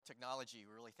technology.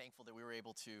 We're really thankful that we were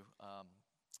able to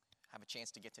have a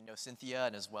chance to get to know Cynthia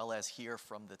and as well as hear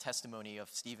from the testimony of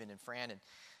Stephen and Fran.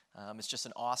 And it's just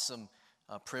an awesome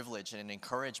privilege and an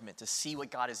encouragement to see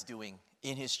what God is doing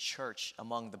in his church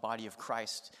among the body of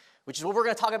Christ, which is what we're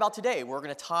going to talk about today. We're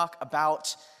going to talk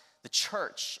about the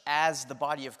church as the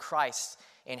body of Christ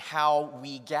and how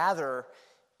we gather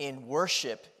in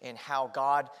worship and how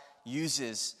God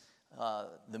uses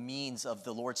the means of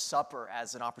the Lord's Supper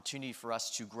as an opportunity for us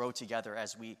to grow together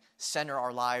as we center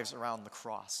our lives around the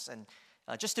cross. And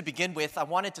just to begin with, I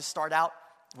wanted to start out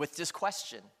with this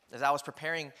question as I was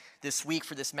preparing this week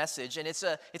for this message. And it's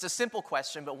a simple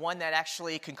question, but one that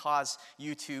actually can cause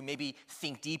you to maybe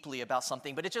think deeply about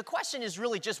something. But the question is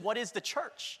really just, what is the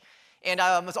church? And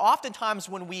oftentimes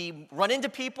when we run into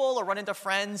people or run into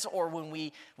friends, or when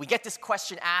we get this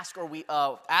question asked, or we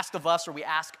ask of us, or we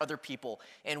ask other people,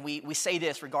 and we say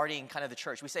this regarding kind of the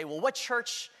church. We say, well, what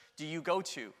church do you go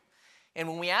to? And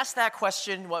when we ask that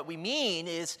question, what we mean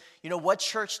is, what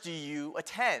church do you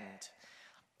attend?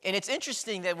 And it's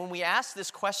interesting that when we ask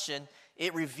this question,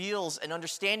 it reveals an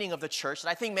understanding of the church that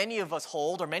I think many of us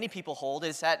hold, or many people hold,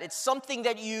 is that it's something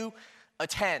that you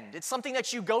attend. It's something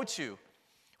that you go to,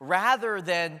 rather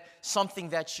than something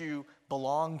that you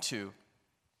belong to.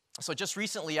 So just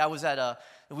recently,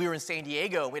 we were in San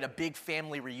Diego. We had a big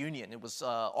family reunion. It was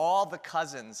all the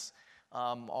cousins,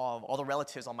 all the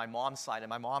relatives on my mom's side, and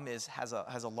my mom has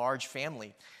a large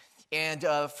family. And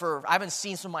I haven't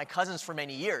seen some of my cousins for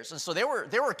many years, and so there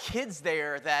were kids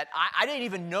there that I didn't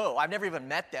even know. I've never even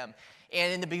met them.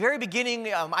 And in the very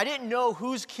beginning, I didn't know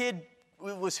whose kid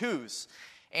was whose.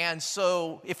 And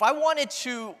so if I wanted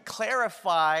to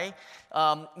clarify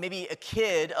maybe a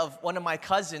kid of one of my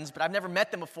cousins, but I've never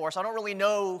met them before, so I don't really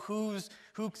know whose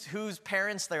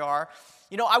parents they are,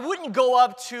 I wouldn't go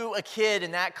up to a kid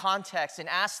in that context and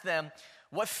ask them,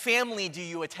 what family do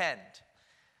you attend?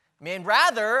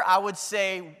 Rather, I would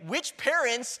say, which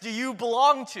parents do you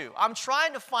belong to? I'm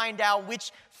trying to find out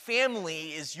which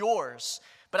family is yours,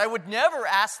 but I would never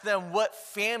ask them what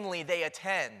family they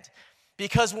attend.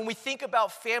 Because when we think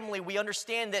about family, we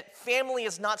understand that family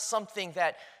is not something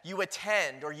that you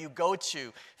attend or you go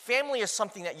to. Family is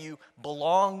something that you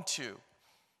belong to.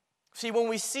 See, when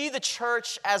we see the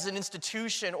church as an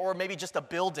institution or maybe just a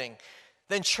building,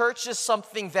 then church is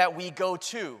something that we go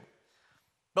to.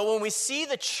 But when we see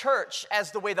the church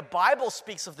as the way the Bible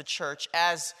speaks of the church,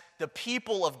 as the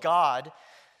people of God,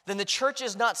 then the church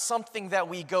is not something that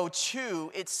we go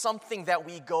to, it's something that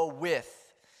we go with.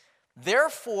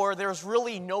 Therefore, there's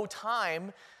really no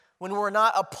time when we're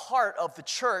not a part of the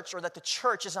church, or that the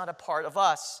church is not a part of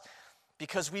us,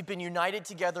 because we've been united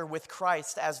together with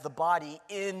Christ as the body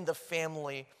in the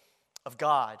family of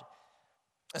God.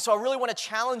 And so I really want to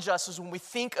challenge us as when we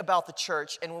think about the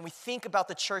church, and when we think about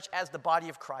the church as the body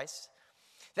of Christ,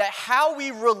 that how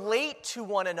we relate to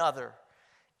one another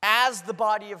as the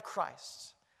body of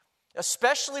Christ,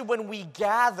 especially when we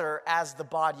gather as the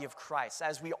body of Christ,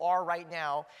 as we are right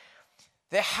now,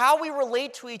 that how we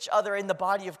relate to each other in the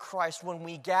body of Christ when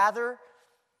we gather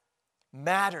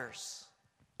matters.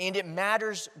 And it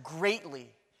matters greatly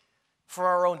for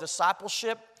our own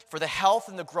discipleship, for the health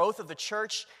and the growth of the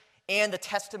church, and the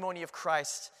testimony of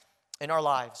Christ in our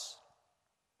lives.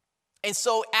 And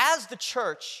so as the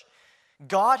church,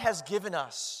 God has given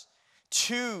us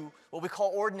two what we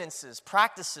call ordinances,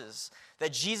 practices,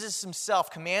 that Jesus himself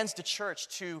commands the church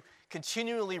to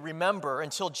continually remember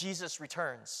until Jesus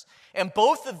returns. And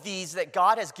both of these that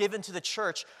God has given to the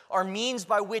church are means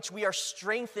by which we are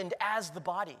strengthened as the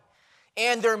body.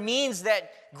 And they're means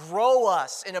that grow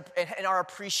us in our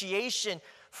appreciation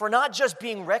for not just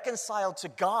being reconciled to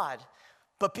God,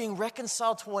 but being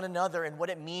reconciled to one another and what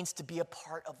it means to be a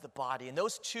part of the body. And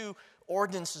those two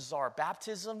ordinances are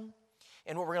baptism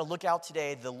and what we're going to look at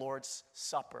today, the Lord's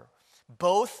Supper.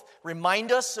 Both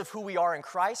remind us of who we are in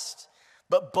Christ,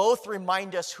 but both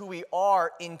remind us who we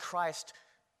are in Christ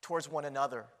towards one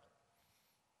another.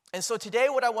 And so today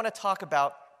what I want to talk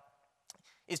about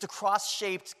is the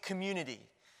cross-shaped community.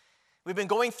 We've been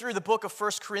going through the book of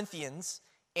 1 Corinthians,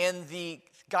 and the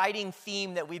guiding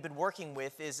theme that we've been working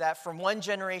with is that from one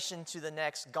generation to the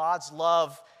next, God's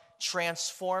love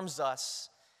transforms us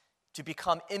to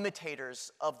become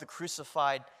imitators of the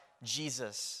crucified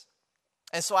Jesus.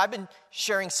 And so I've been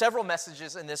sharing several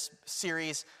messages in this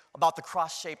series about the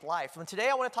cross-shaped life. And today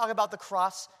I want to talk about the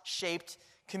cross-shaped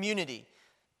community.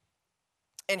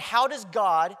 And how does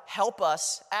God help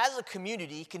us as a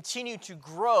community continue to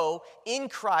grow in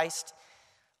Christ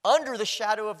under the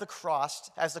shadow of the cross,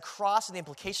 as the cross and the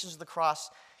implications of the cross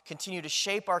continue to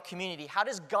shape our community? How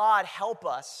does God help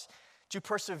us to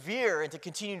persevere and to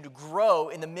continue to grow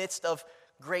in the midst of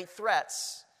great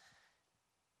threats.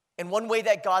 And one way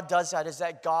that God does that is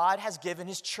that God has given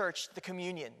his church the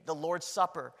communion, the Lord's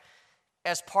Supper,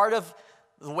 as part of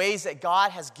the ways that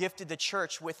God has gifted the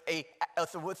church with a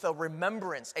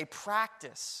remembrance, a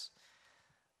practice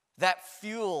that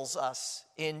fuels us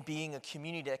in being a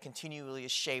community that continually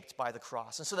is shaped by the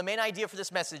cross. And so the main idea for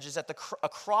this message is that a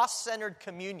cross-centered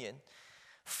communion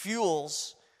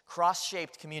fuels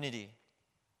cross-shaped community.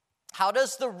 How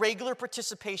does the regular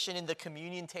participation in the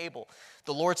communion table,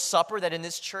 the Lord's Supper that in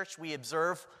this church we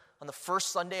observe on the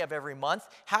first Sunday of every month,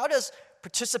 how does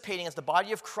participating as the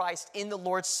body of Christ in the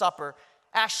Lord's Supper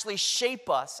actually shape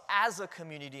us as a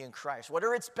community in Christ? What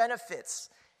are its benefits?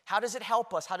 How does it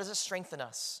help us? How does it strengthen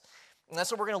us? And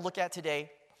that's what we're going to look at today.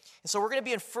 And so we're going to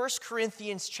be in 1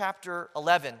 Corinthians chapter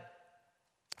 11.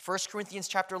 1 Corinthians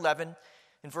chapter 11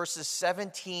 in verses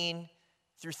 17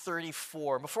 through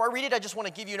 34. Before I read it, I just want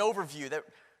to give you an overview that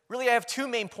really I have two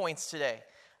main points today.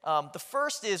 The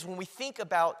first is when we think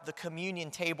about the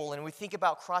communion table and we think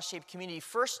about cross-shaped community,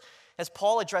 first, as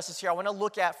Paul addresses here, I want to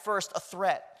look at first a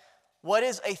threat. What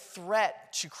is a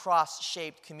threat to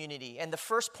cross-shaped community? And the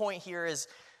first point here is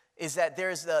that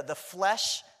there's the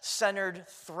flesh-centered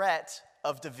threat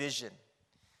of division.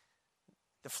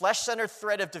 The flesh-centered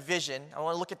threat of division, I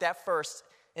want to look at that first.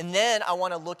 And then I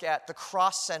want to look at the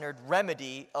cross-centered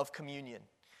remedy of communion.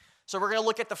 So we're going to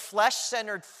look at the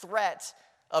flesh-centered threat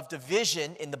of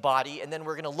division in the body, and then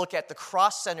we're going to look at the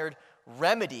cross-centered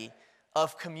remedy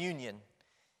of communion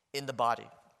in the body.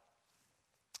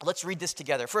 Let's read this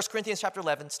together. 1 Corinthians chapter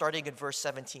 11, starting at verse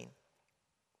 17.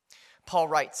 Paul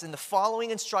writes, "In the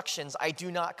following instructions I do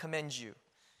not commend you,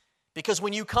 because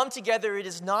when you come together it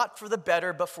is not for the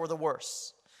better but for the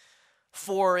worse.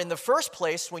 For in the first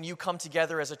place, when you come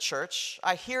together as a church,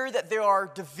 I hear that there are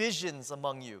divisions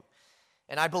among you,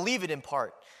 and I believe it in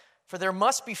part. For there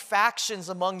must be factions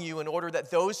among you in order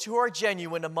that those who are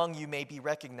genuine among you may be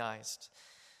recognized.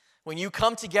 When you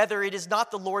come together, it is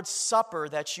not the Lord's Supper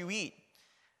that you eat.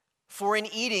 For in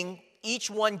eating, each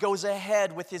one goes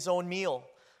ahead with his own meal.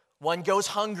 One goes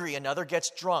hungry, another gets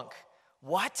drunk.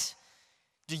 What?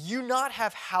 Do you not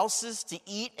have houses to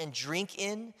eat and drink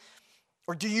in?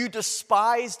 Or do you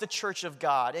despise the church of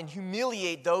God and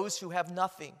humiliate those who have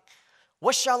nothing?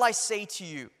 What shall I say to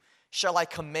you? Shall I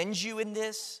commend you in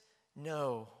this?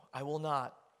 No, I will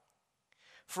not.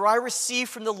 For I received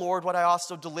from the Lord what I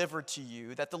also delivered to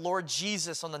you, that the Lord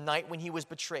Jesus, on the night when he was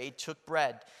betrayed, took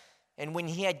bread. And when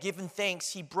he had given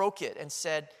thanks, he broke it and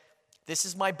said, 'This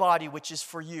is my body, which is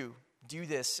for you. Do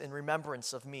this in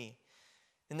remembrance of me.'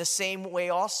 In the same way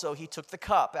also he took the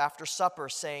cup after supper,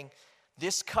 saying,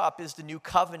 'This cup is the new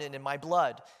covenant in my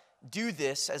blood. Do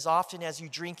this as often as you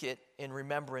drink it in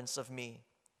remembrance of me.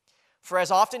 For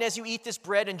as often as you eat this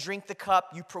bread and drink the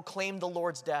cup, you proclaim the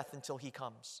Lord's death until he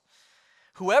comes.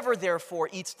 Whoever therefore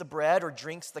eats the bread or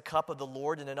drinks the cup of the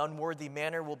Lord in an unworthy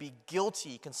manner will be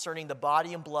guilty concerning the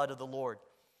body and blood of the Lord.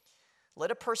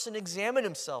 Let a person examine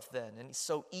himself then, and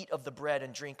so eat of the bread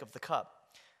and drink of the cup.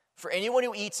 For anyone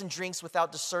who eats and drinks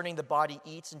without discerning the body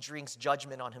eats and drinks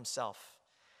judgment on himself.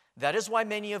 That is why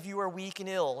many of you are weak and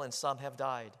ill, and some have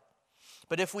died.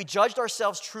 But if we judged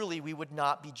ourselves truly, we would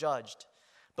not be judged.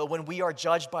 But when we are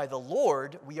judged by the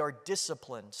Lord, we are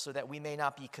disciplined so that we may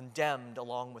not be condemned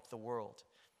along with the world.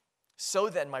 So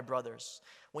then, my brothers,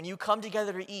 when you come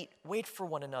together to eat, wait for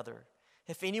one another.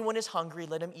 If anyone is hungry,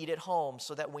 let him eat at home,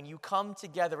 so that when you come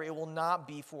together, it will not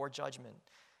be for judgment.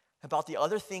 About the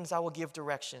other things, I will give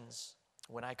directions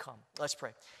when I come." Let's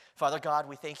pray. Father God,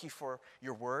 we thank you for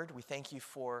your word. We thank you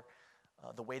for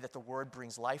the way that the word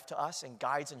brings life to us and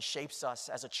guides and shapes us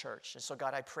as a church. And so,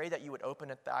 God, I pray that you would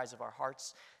open up the eyes of our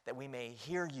hearts, that we may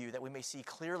hear you, that we may see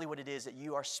clearly what it is that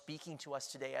you are speaking to us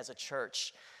today as a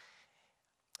church.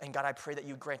 And God, I pray that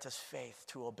you grant us faith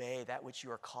to obey that which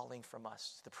you are calling from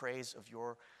us, to the praise of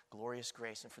your glorious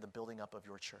grace and for the building up of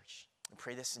your church. I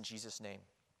pray this in Jesus' name.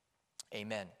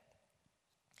 Amen.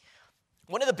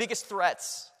 One of the biggest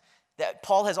threats that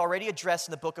Paul has already addressed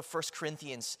in the book of 1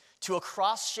 Corinthians to a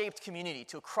cross-shaped community,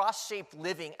 to a cross-shaped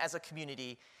living as a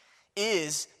community,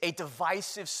 is a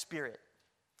divisive spirit.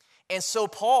 And so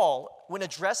Paul, when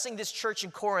addressing this church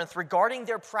in Corinth regarding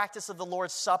their practice of the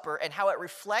Lord's Supper and how it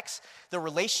reflects the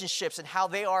relationships and how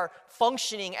they are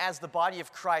functioning as the body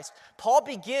of Christ, Paul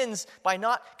begins by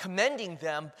not commending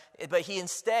them, but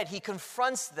he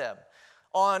confronts them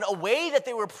on a way that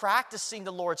they were practicing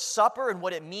the Lord's Supper and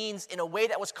what it means in a way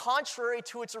that was contrary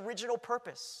to its original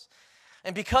purpose.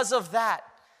 And because of that,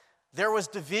 there was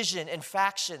division and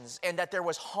factions, and that there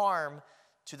was harm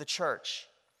to the church.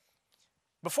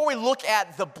 Before we look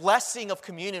at the blessing of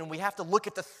communion, we have to look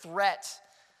at the threat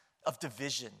of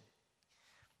division.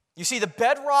 You see, the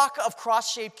bedrock of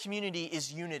cross-shaped community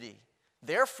is unity.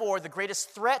 Therefore, the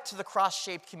greatest threat to the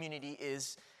cross-shaped community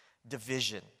is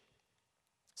division.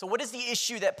 So what is the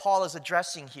issue that Paul is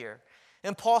addressing here?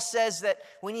 And Paul says that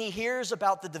when he hears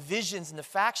about the divisions and the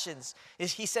factions,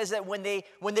 he says that when they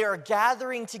are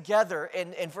gathering together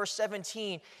in verse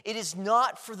 17, it is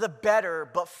not for the better,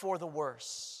 but for the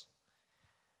worse.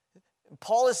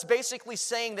 Paul is basically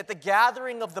saying that the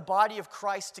gathering of the body of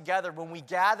Christ together, when we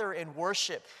gather and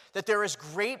worship, that there is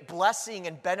great blessing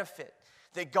and benefit,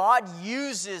 that God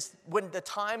uses when the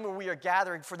time when we are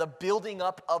gathering for the building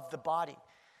up of the body.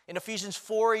 In Ephesians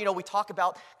 4, we talk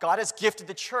about God has gifted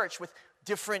the church with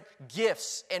different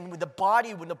gifts. And when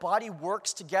the body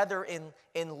works together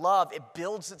in love, it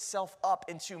builds itself up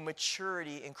into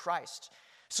maturity in Christ.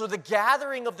 So the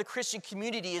gathering of the Christian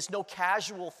community is no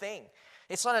casual thing.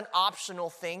 It's not an optional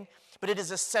thing, but it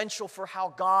is essential for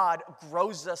how God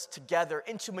grows us together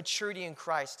into maturity in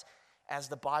Christ as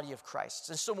the body of Christ.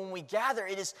 And so when we gather,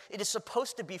 it is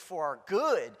supposed to be for our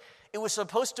good. It was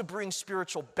supposed to bring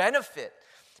spiritual benefit.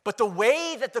 But the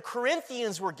way that the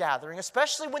Corinthians were gathering,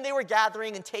 especially when they were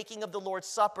gathering and taking of the Lord's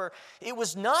Supper, it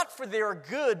was not for their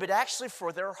good, but actually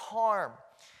for their harm.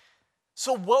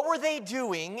 So what were they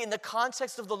doing in the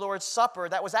context of the Lord's Supper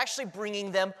that was actually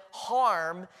bringing them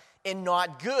harm and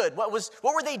not good? What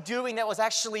were they doing that was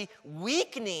actually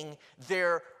weakening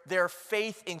their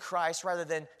faith in Christ rather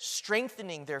than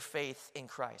strengthening their faith in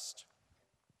Christ?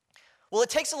 Well, it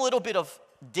takes a little bit of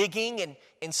digging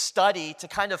and study to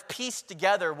kind of piece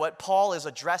together what Paul is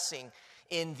addressing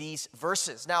in these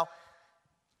verses. Now,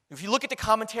 if you look at the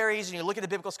commentaries and you look at the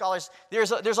biblical scholars,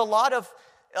 there's a lot of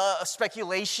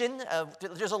speculation.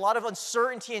 There's a lot of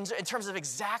uncertainty in terms of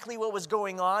exactly what was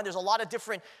going on. There's a lot of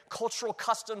different cultural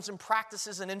customs and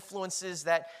practices and influences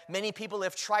that many people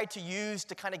have tried to use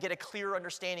to kind of get a clear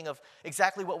understanding of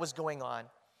exactly what was going on.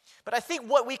 But I think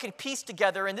what we can piece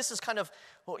together, and this is kind of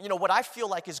what I feel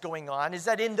like is going on, is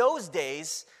that in those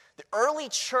days, the early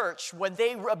church, when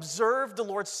they observed the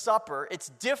Lord's Supper, it's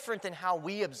different than how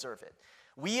we observe it.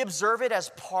 We observe it as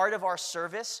part of our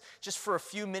service, just for a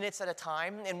few minutes at a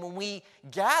time. And when we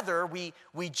gather, we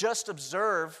just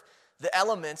observe the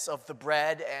elements of the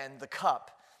bread and the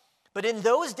cup. But in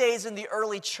those days in the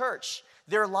early church,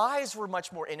 their lives were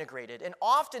much more integrated. And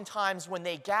oftentimes when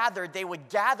they gathered, they would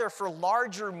gather for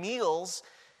larger meals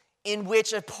in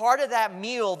which a part of that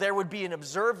meal, there would be an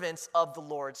observance of the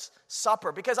Lord's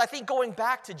Supper. Because I think going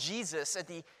back to Jesus at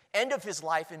the end of his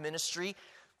life and ministry,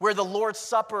 where the Lord's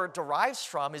Supper derives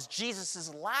from is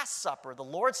Jesus' Last Supper. The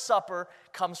Lord's Supper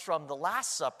comes from the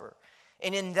Last Supper.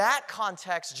 And in that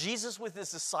context, Jesus with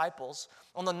his disciples,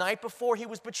 on the night before he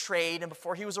was betrayed and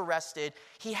before he was arrested,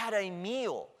 he had a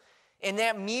meal. And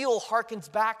that meal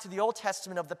harkens back to the Old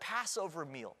Testament of the Passover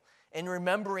meal and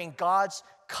remembering God's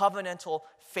covenantal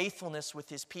faithfulness with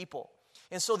his people.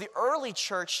 And so the early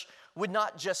church would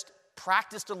not just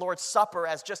practice the Lord's Supper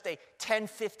as just a 10,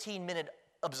 15-minute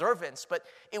observance, but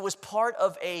it was part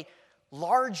of a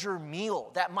larger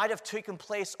meal that might have taken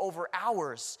place over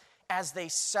hours as they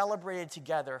celebrated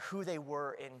together who they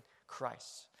were in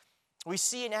Christ. We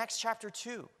see in Acts chapter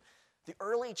 2, the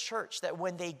early church, that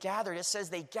when they gathered, it says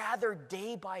they gathered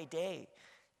day by day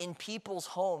in people's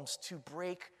homes to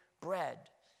break bread.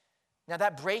 Now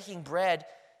that breaking bread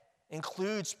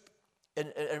includes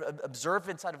an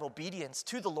observance out of obedience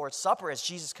to the Lord's Supper as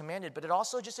Jesus commanded, but it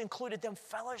also just included them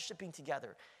fellowshipping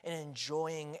together and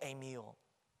enjoying a meal.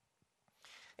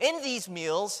 In these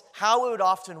meals, how it would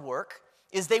often work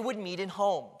is they would meet in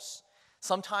homes.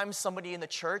 Sometimes somebody in the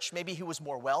church, maybe who was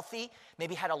more wealthy,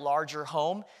 maybe had a larger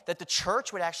home, that the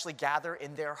church would actually gather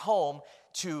in their home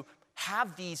to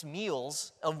have these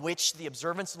meals of which the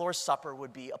observance of the Lord's Supper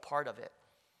would be a part of it.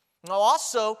 Now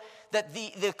also, that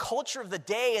the culture of the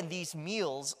day and these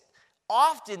meals,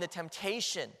 often the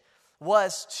temptation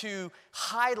was to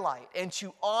highlight and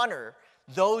to honor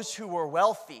those who were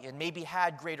wealthy and maybe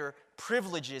had greater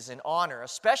privileges and honor,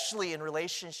 especially in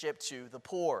relationship to the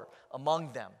poor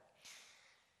among them.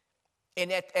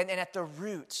 And at the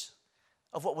root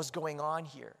of what was going on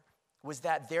here was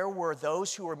that there were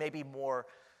those who were maybe more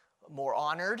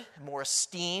honored, more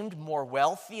esteemed, more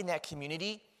wealthy in that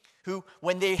community, who,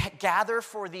 when they gather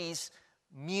for these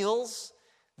meals,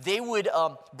 they would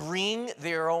bring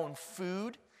their own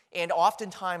food. And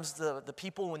oftentimes the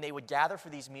people, when they would gather for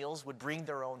these meals, would bring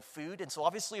their own food. And so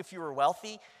obviously if you were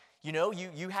wealthy,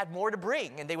 you had more to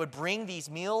bring. And they would bring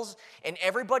these meals, and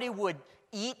everybody would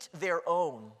eat their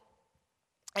own.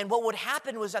 And what would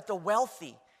happen was that the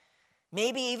wealthy,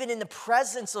 maybe even in the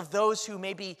presence of those who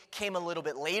maybe came a little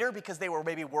bit later because they were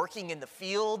maybe working in the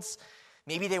fields,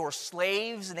 Maybe they were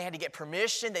slaves and they had to get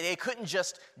permission. They couldn't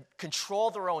just control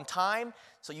their own time.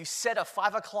 So you set a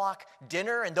 5 o'clock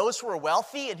dinner, and those who were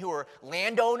wealthy and who were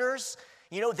landowners,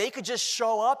 they could just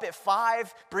show up at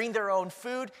 5, bring their own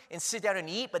food, and sit down and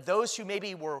eat. But those who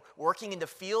maybe were working in the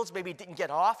fields, maybe didn't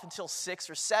get off until 6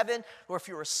 or 7. Or if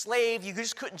you were a slave, you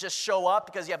just couldn't just show up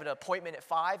because you have an appointment at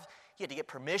 5. You had to get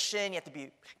permission. You had to be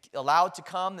allowed to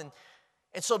come.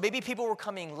 And so maybe people were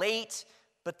coming late,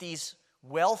 but these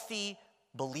wealthy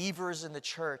believers in the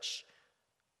church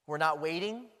were not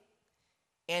waiting.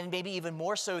 And maybe even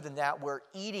more so than that, were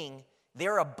eating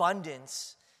their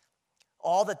abundance,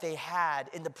 all that they had,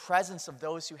 in the presence of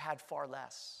those who had far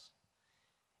less.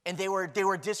 And they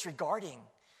were disregarding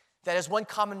that. As one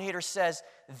commentator says,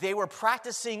 they were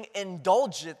practicing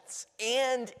indulgence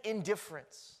and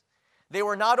indifference. They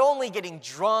were not only getting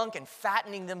drunk and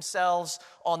fattening themselves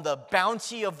on the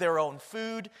bounty of their own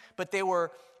food, but they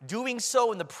were doing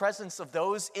so in the presence of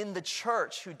those in the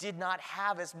church who did not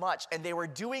have as much. And they were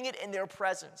doing it in their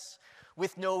presence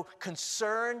with no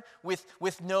concern,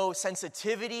 with no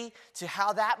sensitivity to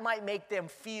how that might make them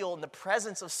feel in the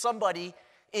presence of somebody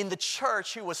in the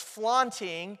church who was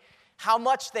flaunting how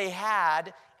much they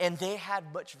had, and they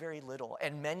had much very little.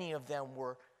 And many of them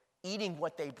were eating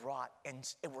what they brought and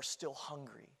were still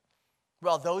hungry,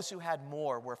 while those who had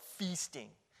more were feasting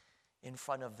in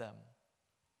front of them.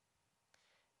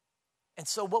 And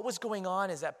so what was going on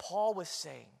is that Paul was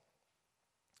saying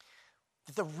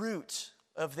that the root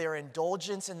of their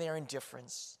indulgence and their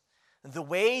indifference, the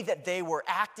way that they were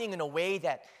acting in a way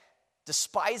that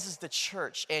despises the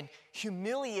church and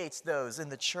humiliates those in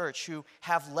the church who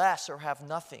have less or have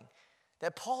nothing,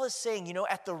 that Paul is saying,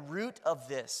 at the root of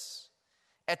this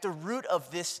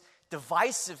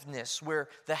divisiveness, where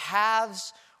the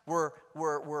haves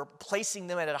were placing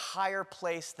them at a higher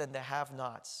place than the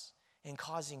have-nots, and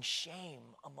causing shame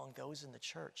among those in the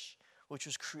church, which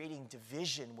was creating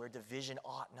division where division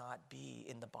ought not be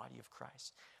in the body of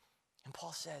Christ. And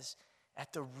Paul says,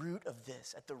 at the root of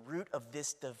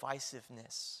this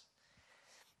divisiveness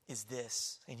is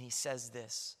this, and he says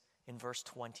this in verse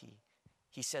 20.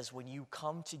 He says, when you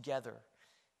come together,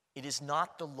 it is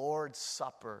not the Lord's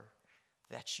Supper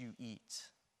that you eat.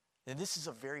 And this is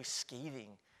a very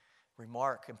scathing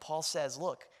remark. And Paul says,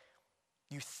 look,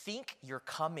 you think you're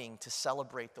coming to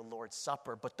celebrate the Lord's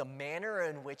Supper, but the manner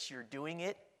in which you're doing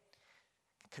it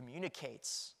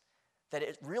communicates that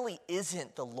it really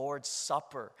isn't the Lord's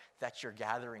Supper that you're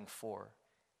gathering for.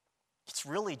 It's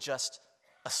really just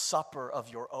a supper of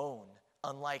your own,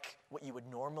 unlike what you would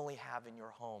normally have in your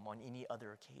home on any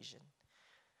other occasion.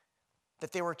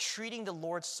 That they were treating the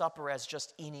Lord's Supper as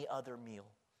just any other meal,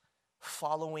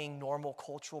 following normal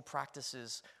cultural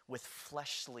practices with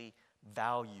fleshly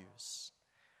values,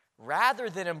 rather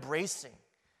than embracing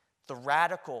the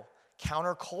radical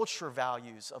counterculture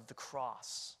values of the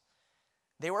cross.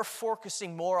 They were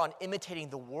focusing more on imitating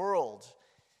the world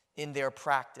in their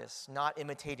practice, not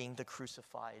imitating the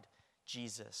crucified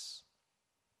Jesus.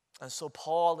 And so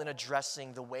Paul, in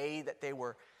addressing the way that they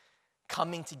were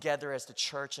coming together as the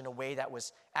church in a way that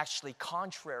was actually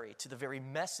contrary to the very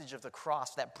message of the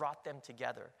cross that brought them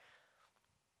together,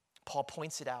 Paul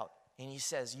points it out, and he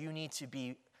says, you need to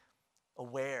be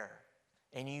aware,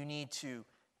 and you need to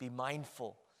be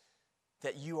mindful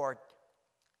that you are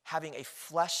having a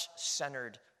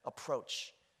flesh-centered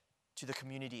approach to the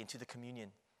community and to the communion.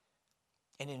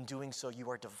 And in doing so, you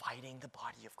are dividing the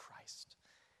body of Christ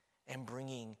and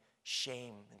bringing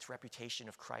shame and reputation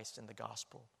of Christ in the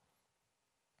gospel.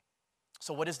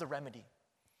 So what is the remedy?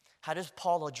 How does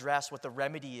Paul address what the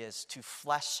remedy is to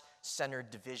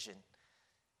flesh-centered division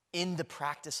in the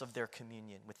practice of their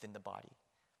communion within the body?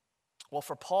 Well,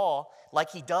 for Paul,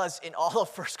 like he does in all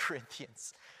of 1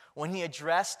 Corinthians, when he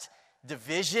addressed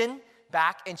division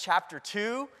back in chapter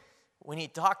 2, when he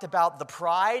talked about the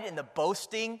pride and the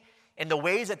boasting and the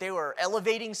ways that they were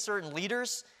elevating certain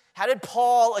leaders, how did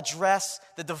Paul address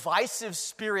the divisive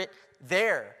spirit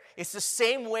there? It's the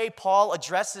same way Paul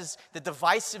addresses the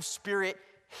divisive spirit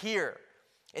here,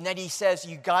 in that he says,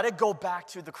 you got to go back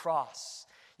to the cross.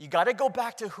 You got to go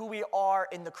back to who we are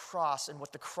in the cross and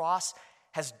what the cross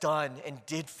has done and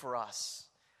did for us.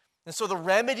 And so the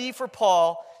remedy for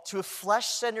Paul to a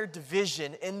flesh-centered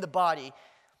division in the body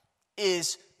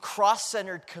is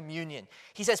cross-centered communion.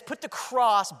 He says, put the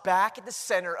cross back at the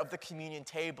center of the communion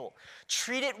table.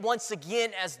 Treat it once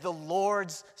again as the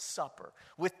Lord's Supper,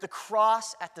 with the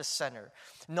cross at the center.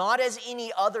 Not as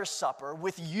any other supper,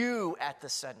 with you at the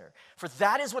center. For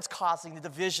that is what's causing the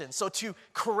division. So to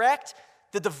correct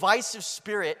the divisive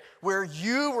spirit where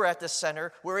you were at the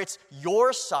center, where it's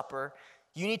your supper,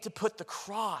 you need to put the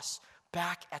cross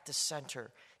back at the center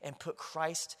and put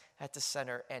Christ at the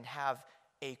center and have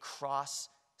a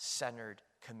cross-centered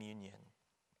communion.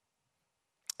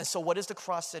 And so what does the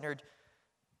cross-centered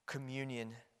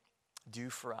communion do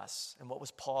for us? And what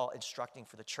was Paul instructing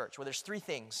for the church? Well, there's three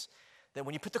things that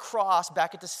when you put the cross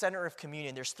back at the center of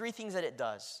communion, there's three things that it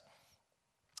does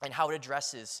and how it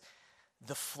addresses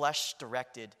the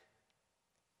flesh-directed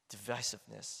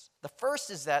divisiveness. The first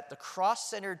is that the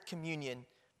cross-centered communion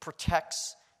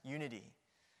protects unity.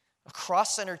 A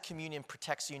cross-centered communion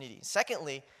protects unity.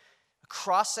 Secondly, a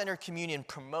cross-centered communion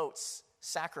promotes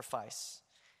sacrifice.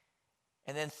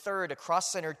 And then third, a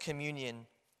cross-centered communion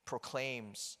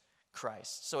proclaims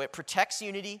Christ. So it protects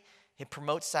unity, it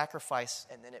promotes sacrifice,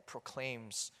 and then it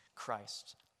proclaims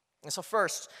Christ. And so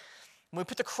first, when we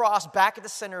put the cross back at the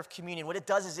center of communion, what it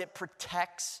does is it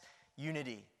protects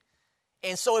unity.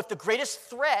 And so if the greatest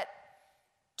threat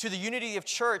to the unity of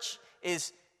church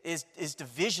is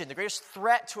division, the greatest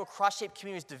threat to a cross-shaped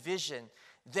community is division,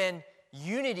 then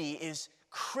unity is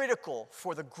critical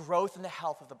for the growth and the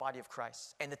health of the body of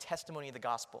Christ and the testimony of the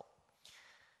gospel.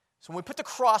 So when we put the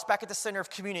cross back at the center of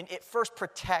communion, it first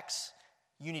protects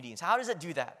unity. So how does it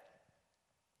do that?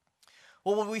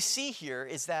 Well, what we see here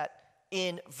is that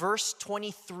in verse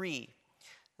 23,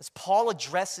 as Paul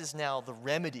addresses now the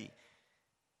remedy,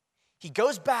 he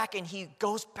goes back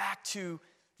to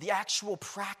the actual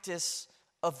practice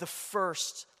of the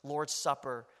first Lord's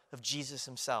Supper of Jesus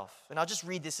himself. And I'll just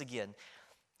read this again.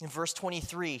 In verse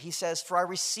 23, he says, "For I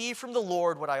received from the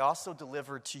Lord what I also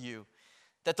delivered to you,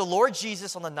 that the Lord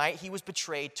Jesus on the night he was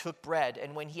betrayed took bread,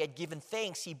 and when he had given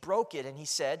thanks, he broke it, and he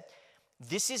said,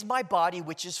 'This is my body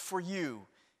which is for you.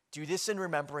 Do this in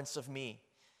remembrance of me.'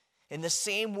 In the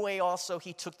same way also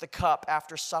he took the cup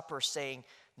after supper, saying,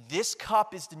 'This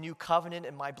cup is the new covenant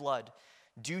in my blood.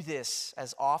 Do this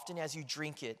as often as you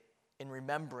drink it in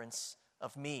remembrance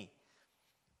of me.'"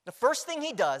 The first thing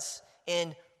he does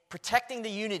in protecting the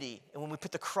unity, and when we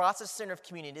put the cross at the center of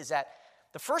communion, is that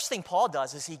the first thing Paul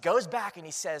does is he goes back and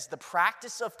he says the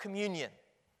practice of communion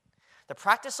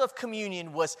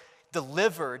was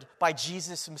delivered by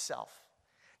Jesus himself.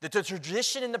 The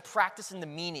tradition and the practice and the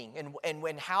meaning and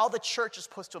when how the church is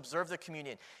supposed to observe the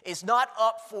communion is not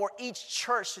up for each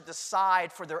church to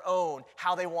decide for their own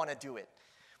how they want to do it.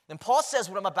 And Paul says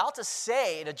what I'm about to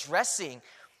say in addressing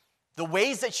the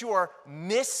ways that you are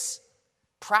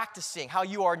mispracticing, how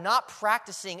you are not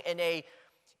practicing in a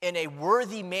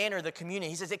worthy manner the communion.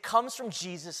 He says it comes from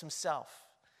Jesus himself.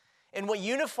 And what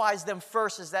unifies them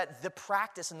first is that the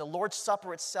practice and the Lord's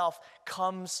Supper itself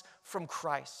comes from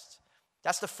Christ.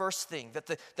 That's the first thing, that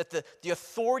the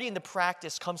authority and the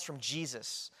practice comes from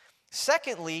Jesus.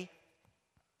 Secondly,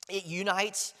 it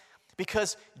unites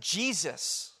because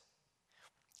Jesus,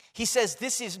 he says,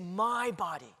 "This is my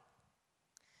body,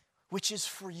 which is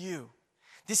for you.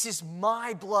 This is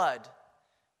my blood,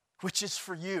 which is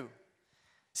for you."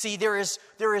 See, there is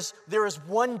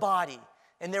one body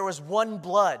and there was one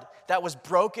blood that was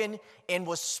broken and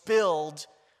was spilled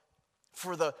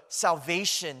for the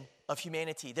salvation of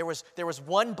humanity. There was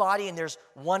one body and there's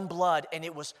one blood, and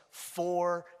it was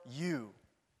for you.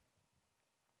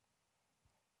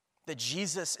 That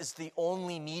Jesus is the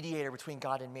only mediator between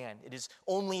God and man. It is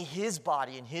only his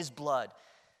body and his blood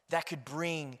that could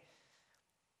bring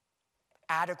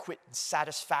adequate and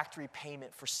satisfactory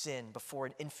payment for sin before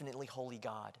an infinitely holy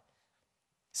God.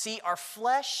 See, our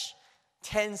flesh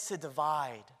tends to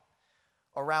divide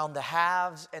around the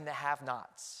haves and the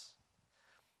have-nots.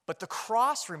 But the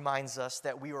cross reminds us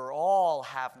that we are all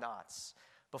have-nots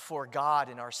before God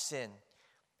in our sin.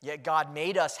 Yet God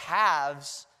made us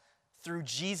haves through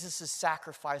Jesus'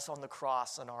 sacrifice on the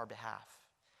cross on our behalf.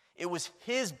 It was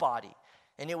his body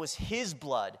and it was his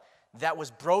blood that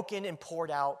was broken and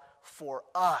poured out for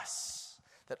us.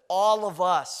 That all of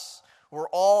us were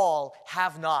all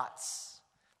have-nots.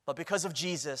 But because of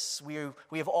Jesus, we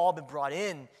have all been brought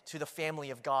in to the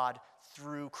family of God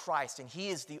through Christ. And he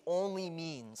is the only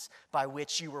means by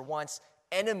which you were once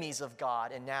enemies of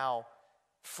God and now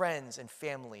friends and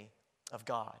family of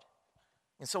God.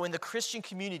 And so in the Christian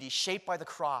community shaped by the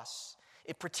cross,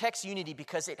 it protects unity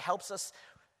because it helps us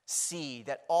see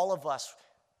that all of us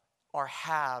are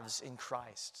halves in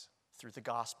Christ through the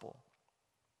gospel.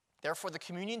 Therefore, the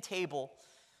communion table,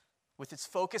 with its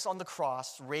focus on the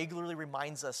cross, regularly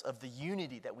reminds us of the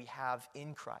unity that we have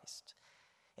in Christ.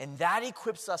 And that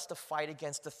equips us to fight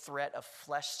against the threat of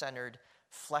flesh-centered,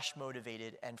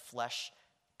 flesh-motivated, and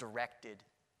flesh-directed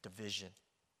division.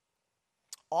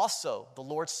 Also, the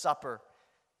Lord's Supper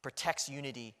protects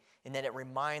unity in that it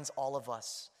reminds all of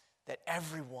us that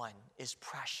everyone is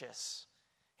precious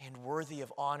and worthy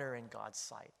of honor in God's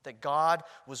sight. That God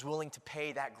was willing to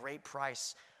pay that great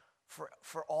price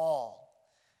for all.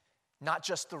 Not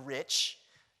just the rich,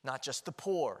 not just the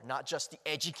poor, not just the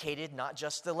educated, not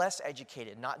just the less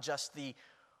educated, not just the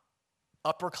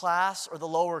upper class or the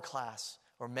lower class,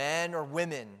 or men or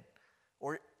women,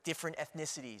 or different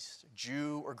ethnicities,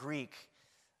 Jew or Greek,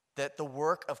 that the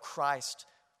work of Christ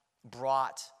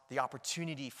brought the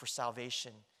opportunity for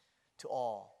salvation to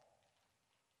all.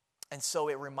 And so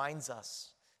it reminds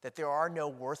us that there are no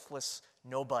worthless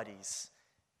nobodies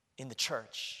in the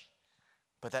church,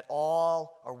 but that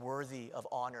all are worthy of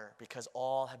honor because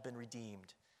all have been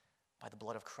redeemed by the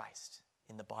blood of Christ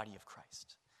in the body of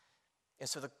Christ. And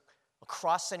so the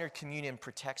cross-centered communion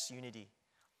protects unity.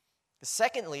 The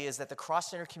secondly is that the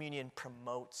cross-centered communion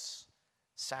promotes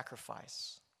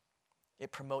sacrifice.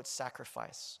 It promotes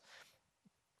sacrifice.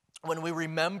 When we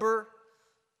remember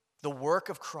the work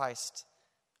of Christ,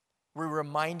 we're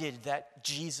reminded that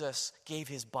Jesus gave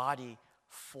his body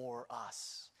for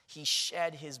us. He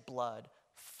shed his blood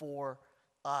for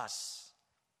us.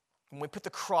 When we put the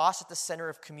cross at the center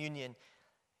of communion,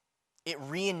 it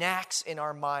reenacts in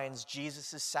our minds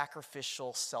Jesus'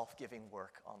 sacrificial, self-giving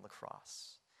work on the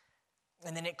cross.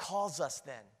 And then it calls us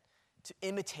then to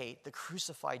imitate the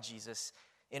crucified Jesus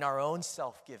in our own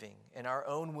self-giving, in our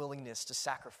own willingness to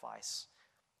sacrifice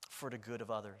for the good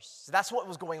of others. So that's what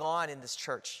was going on in this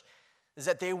church, is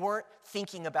that they weren't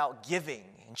thinking about giving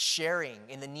and sharing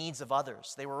in the needs of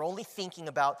others. They were only thinking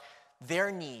about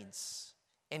their needs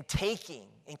and taking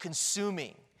and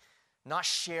consuming, not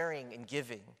sharing and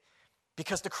giving,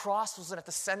 because the cross wasn't at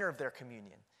the center of their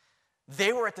communion.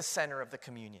 They were at the center of the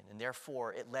communion, and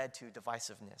therefore it led to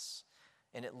divisiveness,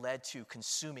 and it led to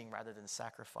consuming rather than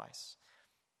sacrifice.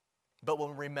 But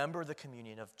when we remember the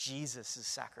communion of Jesus'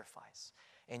 sacrifice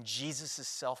and Jesus'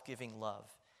 self-giving love,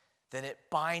 then it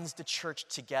binds the church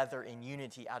together in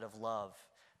unity out of love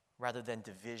rather than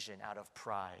division out of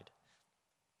pride.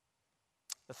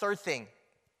 The third thing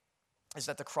is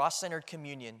that the cross-centered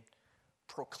communion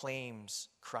proclaims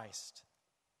Christ.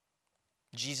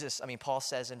 Paul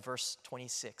says in verse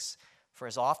 26, "For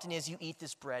as often as you eat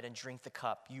this bread and drink the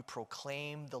cup, you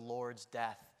proclaim the Lord's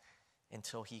death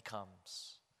until he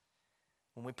comes."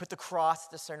 When we put the cross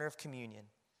at the center of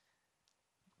communion,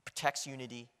 it protects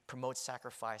unity, promotes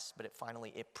sacrifice, but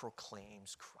it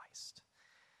proclaims Christ.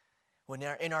 When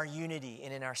in our unity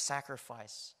and in our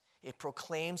sacrifice, it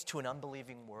proclaims to an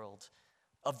unbelieving world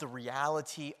of the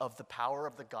reality of the power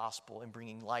of the gospel in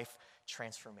bringing life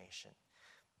transformation.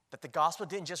 That the gospel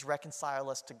didn't just reconcile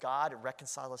us to God, it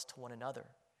reconciled us to one another.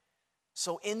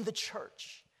 So in the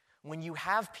church, when you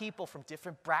have people from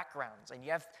different backgrounds, and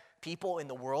you have people in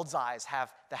the world's eyes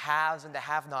have the haves and the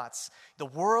have-nots, the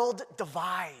world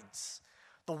divides.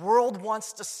 The world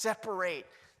wants to separate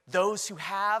those who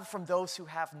have from those who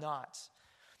have not.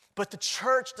 But the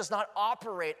church does not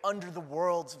operate under the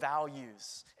world's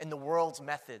values and the world's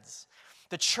methods.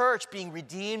 The church, being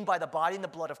redeemed by the body and the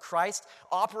blood of Christ,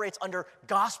 operates under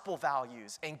gospel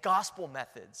values and gospel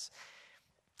methods.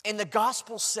 And the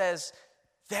gospel says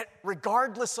that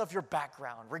regardless of your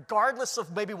background, regardless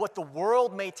of maybe what the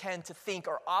world may tend to think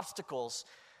are obstacles,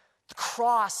 the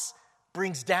cross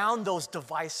brings down those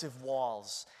divisive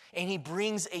walls, and he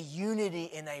brings a unity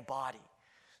in a body.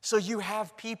 So you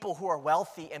have people who are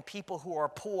wealthy and people who are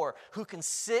poor who can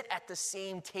sit at the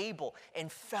same table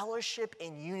and fellowship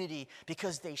in unity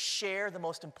because they share the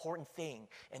most important thing,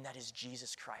 and that is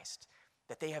Jesus Christ.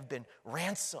 That they have been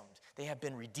ransomed, they have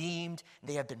been redeemed,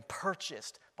 they have been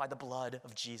purchased by the blood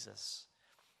of Jesus.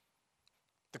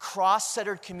 The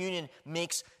cross-centered communion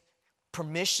makes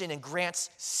permission and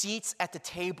grants seats at the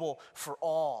table for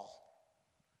all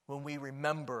when we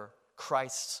remember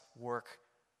Christ's work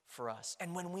for us.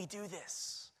 And when we do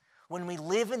this, when we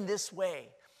live in this way,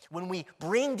 when we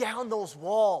bring down those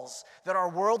walls that our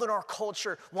world and our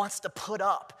culture wants to put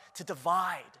up to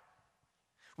divide,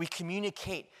 we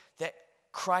communicate that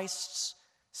Christ's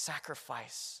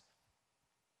sacrifice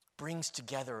brings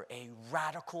together a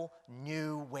radical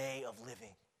new way of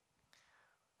living,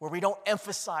 where we don't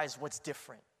emphasize what's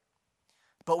different,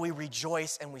 but we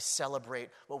rejoice and we celebrate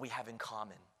what we have in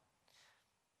common.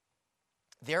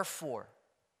 Therefore,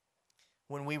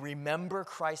 when we remember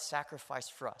Christ's sacrifice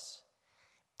for us,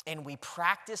 and we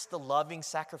practice the loving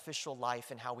sacrificial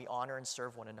life and how we honor and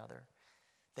serve one another,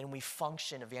 then we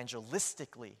function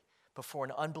evangelistically before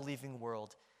an unbelieving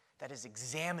world that is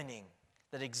examining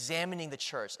the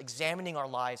church, examining our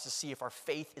lives to see if our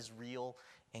faith is real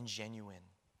and genuine.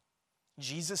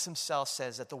 Jesus himself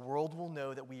says that the world will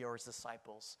know that we are his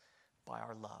disciples by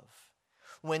our love.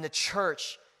 When the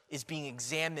church is being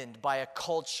examined by a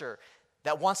culture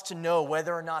that wants to know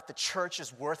whether or not the church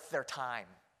is worth their time,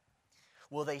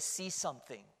 will they see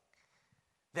something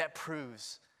that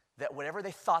proves that whatever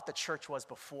they thought the church was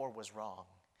before was wrong.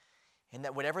 And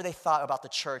that whatever they thought about the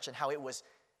church and how it was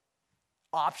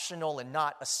optional and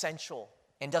not essential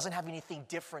and doesn't have anything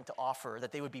different to offer,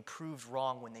 that they would be proved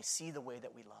wrong when they see the way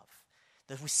that we love,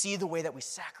 that we see the way that we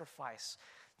sacrifice,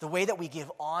 the way that we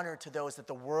give honor to those that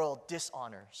the world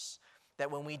dishonors, that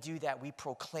when we do that, we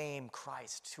proclaim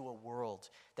Christ to a world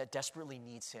that desperately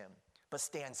needs him, but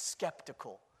stands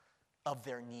skeptical of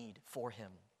their need for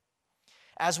him.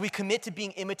 As we commit to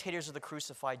being imitators of the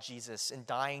crucified Jesus and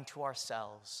dying to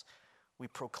ourselves, we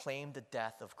proclaim the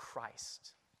death of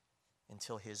Christ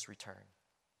until his return.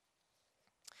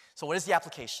 So what is the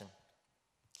application?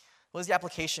 What is the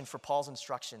application for Paul's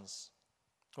instructions?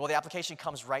 Well, the application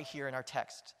comes right here in our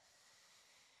text.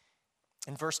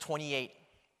 In verse 28,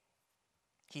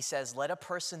 he says, "Let a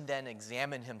person then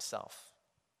examine himself,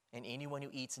 and anyone who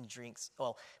eats and drinks,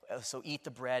 so eat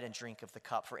the bread and drink of the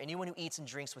cup. For anyone who eats and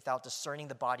drinks without discerning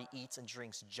the body eats and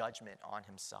drinks judgment on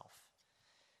himself."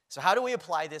 So how do we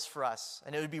apply this for us?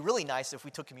 And it would be really nice if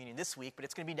we took communion this week, but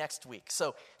it's going to be next week.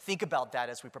 So think about that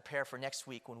as we prepare for next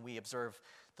week when we observe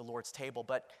the Lord's table.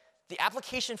 But the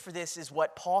application for this is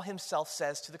what Paul himself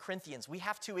says to the Corinthians. We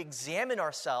have to examine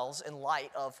ourselves in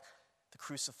light of the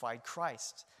crucified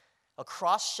Christ. A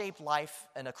cross-shaped life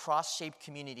and a cross-shaped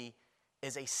community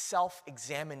is a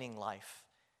self-examining life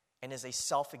and is a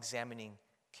self-examining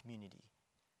community.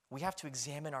 We have to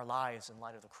examine our lives in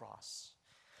light of the cross.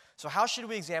 So how should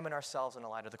we examine ourselves in the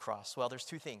light of the cross? Well, there's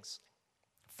two things.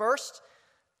 First,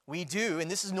 we do,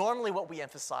 and this is normally what we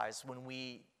emphasize when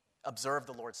we observe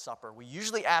the Lord's Supper. We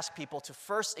usually ask people to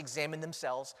first examine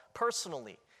themselves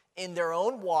personally in their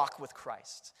own walk with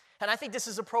Christ. And I think this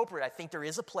is appropriate. I think there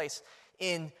is a place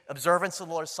in observance of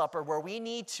the Lord's Supper where we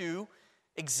need to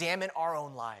examine our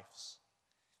own lives.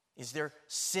 Is there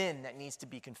sin that needs to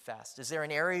be confessed? Is there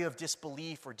an area of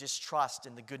disbelief or distrust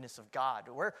in the goodness of God?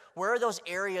 Where are those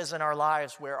areas in our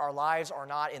lives where our lives are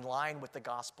not in line with the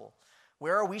gospel?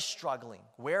 Where are we struggling?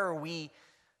 Where are we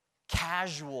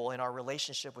casual in our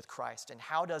relationship with Christ? And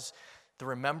how does the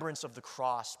remembrance of the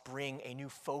cross bring a new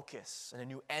focus and a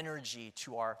new energy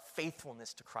to our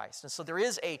faithfulness to Christ? And so there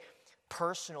is a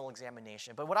personal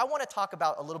examination. But what I want to talk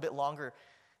about a little bit longer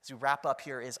as we wrap up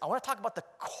here is I want to talk about the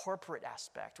corporate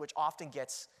aspect, which often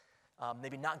gets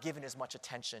maybe not given as much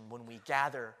attention when we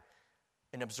gather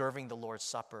in observing the Lord's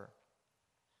Supper.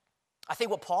 I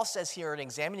think what Paul says here in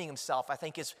examining himself, I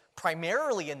think, is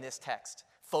primarily in this text,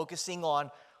 focusing on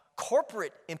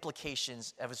corporate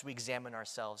implications as we examine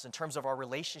ourselves in terms of our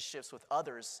relationships with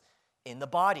others in the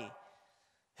body.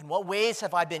 In what ways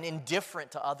have I been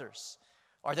indifferent to others?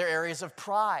 Are there areas of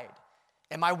pride?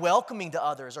 Am I welcoming to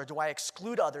others, or do I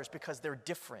exclude others because they're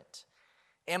different?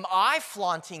 Am I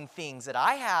flaunting things that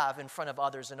I have in front of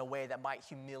others in a way that might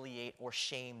humiliate or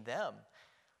shame them?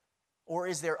 Or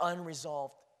is there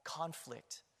unresolved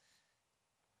conflict?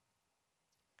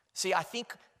 See, I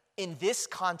think in this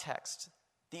context,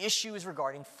 the issue is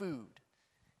regarding food.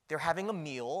 They're having a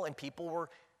meal, and people were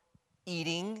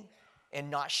eating and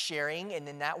not sharing, and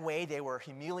in that way they were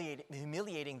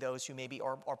humiliating those who maybe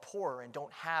are poor and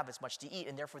don't have as much to eat,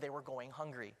 and therefore they were going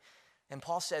hungry. And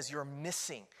Paul says you're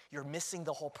missing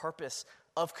the whole purpose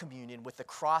of communion with the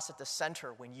cross at the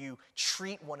center when you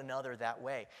treat one another that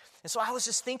way. And so I was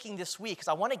just thinking this week, because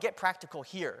I want to get practical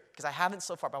here, because I haven't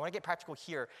so far, but I want to get practical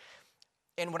here.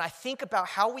 And when I think about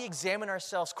how we examine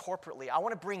ourselves corporately, I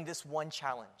want to bring this one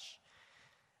challenge.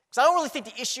 Because I don't really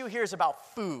think the issue here is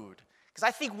about food. Because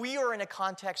I think we are in a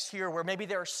context here where maybe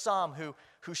there are some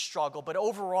who struggle. But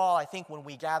overall, I think when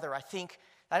we gather, I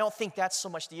don't think that's so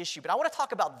much the issue. But I want to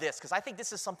talk about this, because I think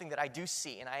this is something that I do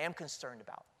see and I am concerned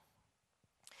about.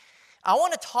 I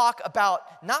want to talk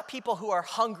about not people who are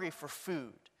hungry for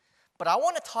food, but I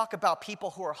want to talk about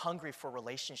people who are hungry for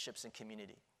relationships and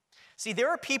community. See, there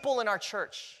are people in our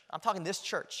church, I'm talking this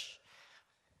church,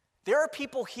 there are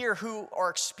people here who are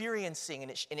experiencing,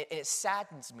 and it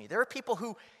saddens me, there are people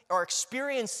who are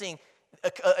experiencing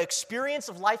an experience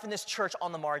of life in this church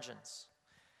on the margins.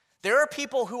 There are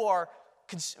people who are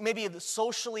maybe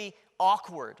socially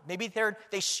awkward. Maybe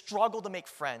they struggle to make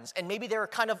friends, and maybe they're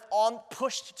kind of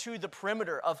pushed to the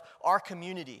perimeter of our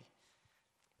community.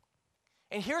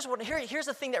 And here's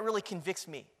the thing that really convicts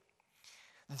me.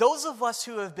 Those of us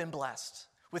who have been blessed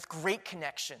with great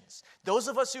connections, those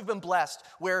of us who've been blessed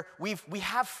where we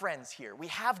have friends here, we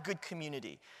have good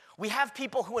community, we have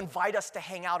people who invite us to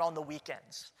hang out on the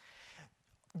weekends.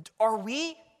 Are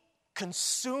we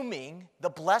consuming the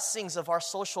blessings of our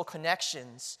social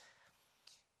connections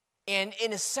and,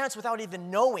 in a sense, without even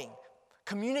knowing,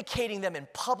 communicating them in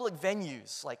public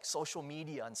venues like social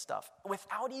media and stuff,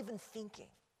 without even thinking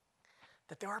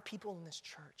that there are people in this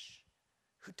church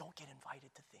who don't get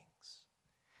invited to things.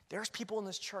 There's people in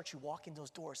this church who walk in those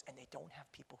doors and they don't have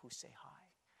people who say hi.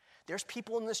 There's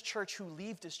people in this church who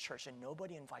leave this church and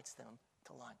nobody invites them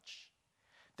to lunch.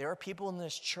 There are people in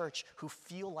this church who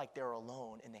feel like they're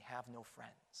alone and they have no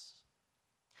friends.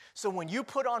 So when you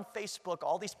put on Facebook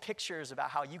all these pictures about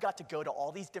how you got to go to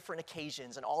all these different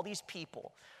occasions and all these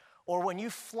people, or when you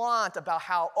flaunt about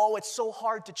how, it's so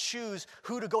hard to choose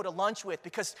who to go to lunch with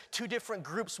because two different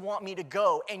groups want me to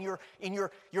go, and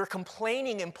you're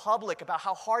complaining in public about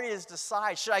how hard it is to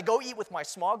decide, should I go eat with my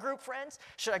small group friends?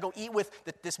 Should I go eat with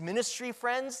this ministry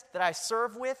friends that I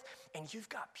serve with? And you've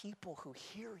got people who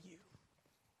hear you,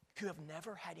 who have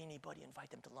never had anybody invite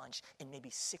them to lunch in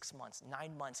maybe 6 months,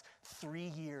 9 months, 3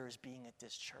 years being at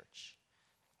this church.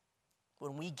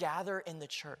 When we gather in the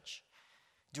church,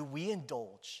 do we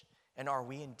indulge and are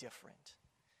we indifferent?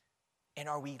 And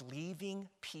are we leaving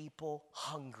people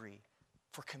hungry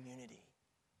for community?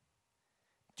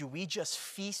 Do we just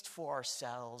feast for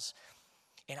ourselves?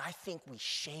 And I think we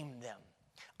shame them.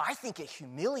 I think it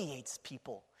humiliates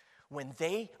people when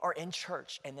they are in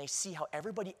church and they see how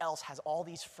everybody else has all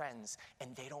these friends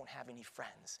and they don't have any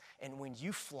friends. And when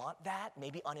you flaunt that,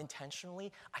 maybe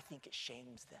unintentionally, I think it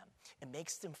shames them. It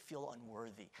makes them feel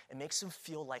unworthy. It makes them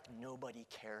feel like nobody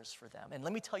cares for them. And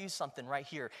let me tell you something right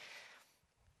here.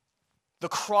 The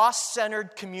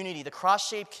cross-centered community, the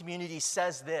cross-shaped community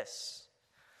says this: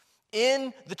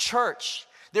 in the church,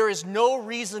 there is no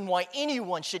reason why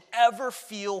anyone should ever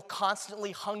feel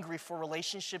constantly hungry for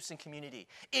relationships and community.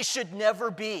 It should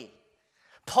never be.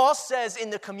 Paul says in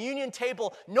the communion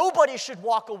table, nobody should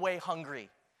walk away hungry.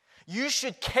 You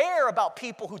should care about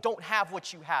people who don't have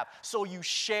what you have. So you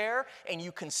share and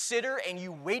you consider and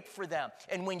you wait for them.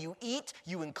 And when you eat,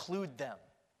 you include them.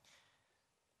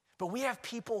 But we have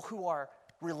people who are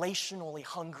relationally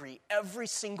hungry. Every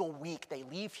single week they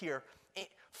leave here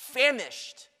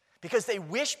famished, because they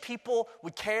wish people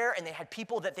would care and they had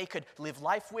people that they could live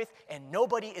life with, and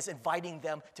nobody is inviting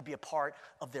them to be a part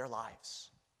of their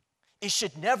lives. It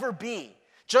should never be,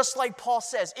 just like Paul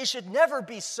says, it should never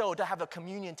be so to have a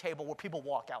communion table where people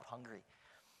walk out hungry.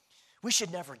 We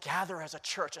should never gather as a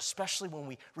church, especially when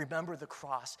we remember the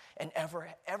cross, and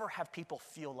ever have people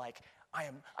feel like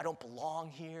I don't belong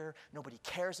here, nobody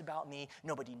cares about me,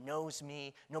 nobody knows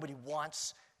me, nobody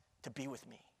wants to be with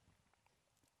me.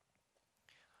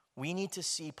 We need to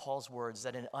see Paul's words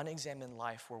that an unexamined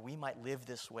life where we might live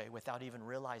this way without even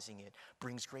realizing it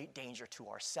brings great danger to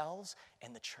ourselves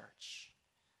and the church.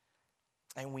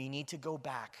 And we need to go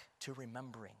back to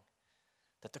remembering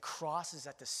that the cross is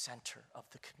at the center of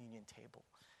the communion table,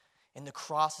 and the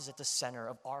cross is at the center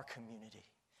of our community.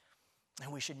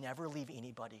 And we should never leave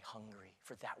anybody hungry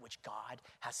for that which God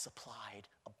has supplied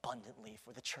abundantly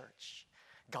for the church.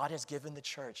 God has given the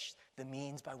church the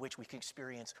means by which we can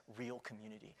experience real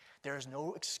community. There is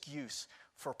no excuse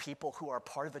for people who are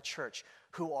part of the church,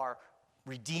 who are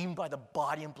redeemed by the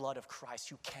body and blood of Christ,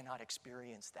 who cannot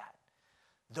experience that.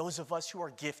 Those of us who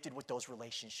are gifted with those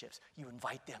relationships, you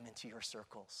invite them into your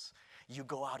circles. You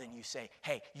go out and you say,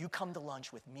 hey, you come to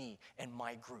lunch with me and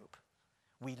my group.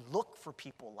 We look for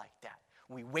people like that.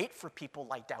 We wait for people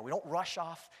like that. We don't rush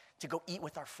off to go eat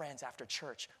with our friends after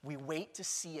church. We wait to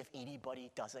see if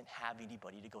anybody doesn't have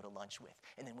anybody to go to lunch with.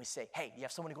 And then we say, hey, you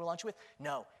have someone to go to lunch with?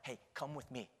 No. Hey, come with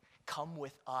me. Come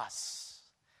with us.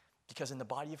 Because in the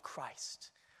body of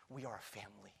Christ, we are a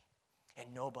family. And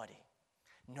nobody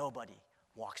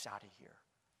walks out of here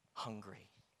hungry.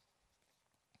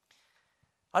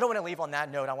 I don't want to leave on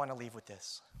that note. I want to leave with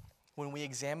this. When we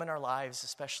examine our lives,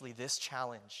 especially this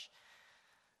challenge,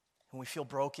 and we feel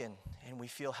broken and we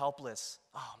feel helpless,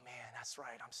 oh man, that's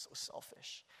right, I'm so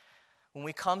selfish. When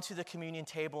we come to the communion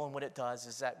table, and what it does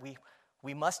is that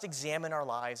we must examine our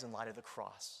lives in light of the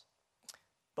cross.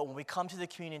 But when we come to the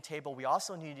communion table, we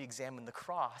also need to examine the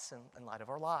cross in light of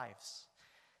our lives.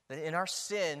 That in our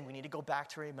sin, we need to go back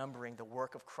to remembering the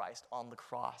work of Christ on the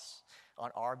cross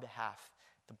on our behalf,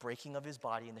 the breaking of his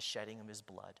body and the shedding of his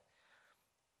blood.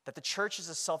 That the church is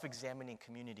a self-examining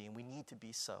community, and we need to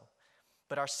be so.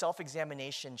 But our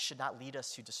self-examination should not lead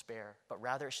us to despair, but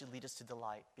rather it should lead us to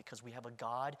delight, because we have a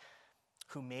God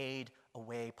who made a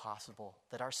way possible,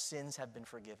 that our sins have been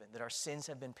forgiven, that our sins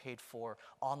have been paid for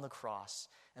on the cross.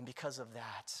 And because of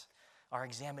that, our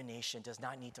examination does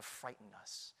not need to frighten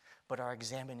us, but our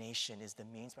examination is the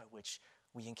means by which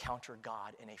we encounter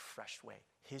God in a fresh way,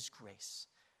 his grace,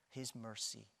 his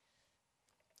mercy,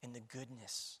 and the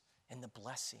goodness and the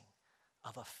blessing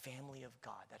of a family of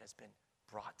God that has been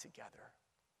brought together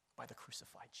by the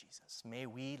crucified Jesus. May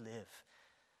we live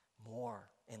more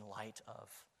in light of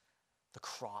the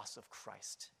cross of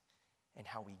Christ in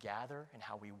how we gather and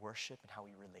how we worship and how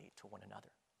we relate to one another.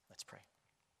 Let's pray.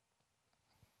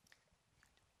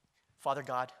 Father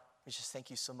God, we just thank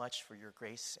you so much for your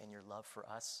grace and your love for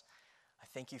us. I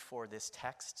thank you for this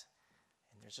text,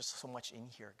 and there's just so much in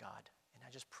here, God. And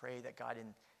I just pray that, God,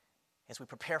 as we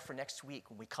prepare for next week,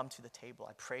 when we come to the table,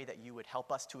 I pray that you would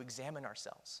help us to examine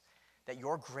ourselves, that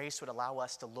your grace would allow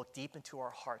us to look deep into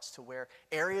our hearts to where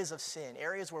areas of sin,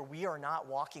 areas where we are not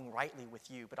walking rightly with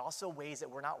you, but also ways that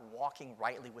we're not walking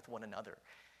rightly with one another.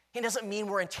 It doesn't mean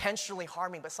we're intentionally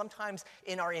harming, but sometimes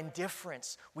in our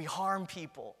indifference, we harm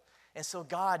people. And so,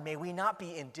 God, may we not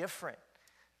be indifferent,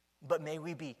 but may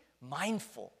we be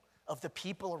mindful of the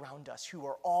people around us who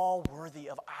are all worthy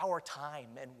of our time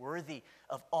and worthy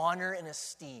of honor and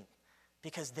esteem,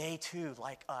 because they too,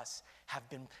 like us, have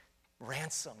been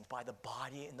ransomed by the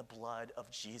body and the blood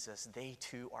of Jesus. They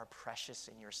too are precious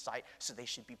in your sight, so they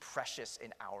should be precious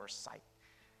in our sight.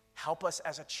 Help us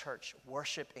as a church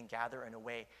worship and gather in a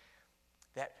way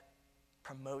that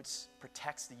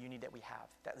protects the unity that we have,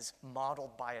 that is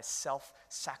modeled by a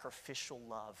self-sacrificial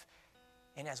love.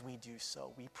 And as we do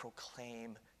so, we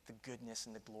proclaim the goodness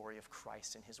and the glory of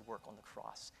Christ and his work on the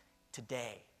cross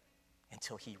today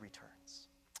until he returns.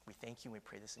 We thank you and we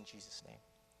pray this in Jesus' name.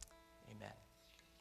 Amen.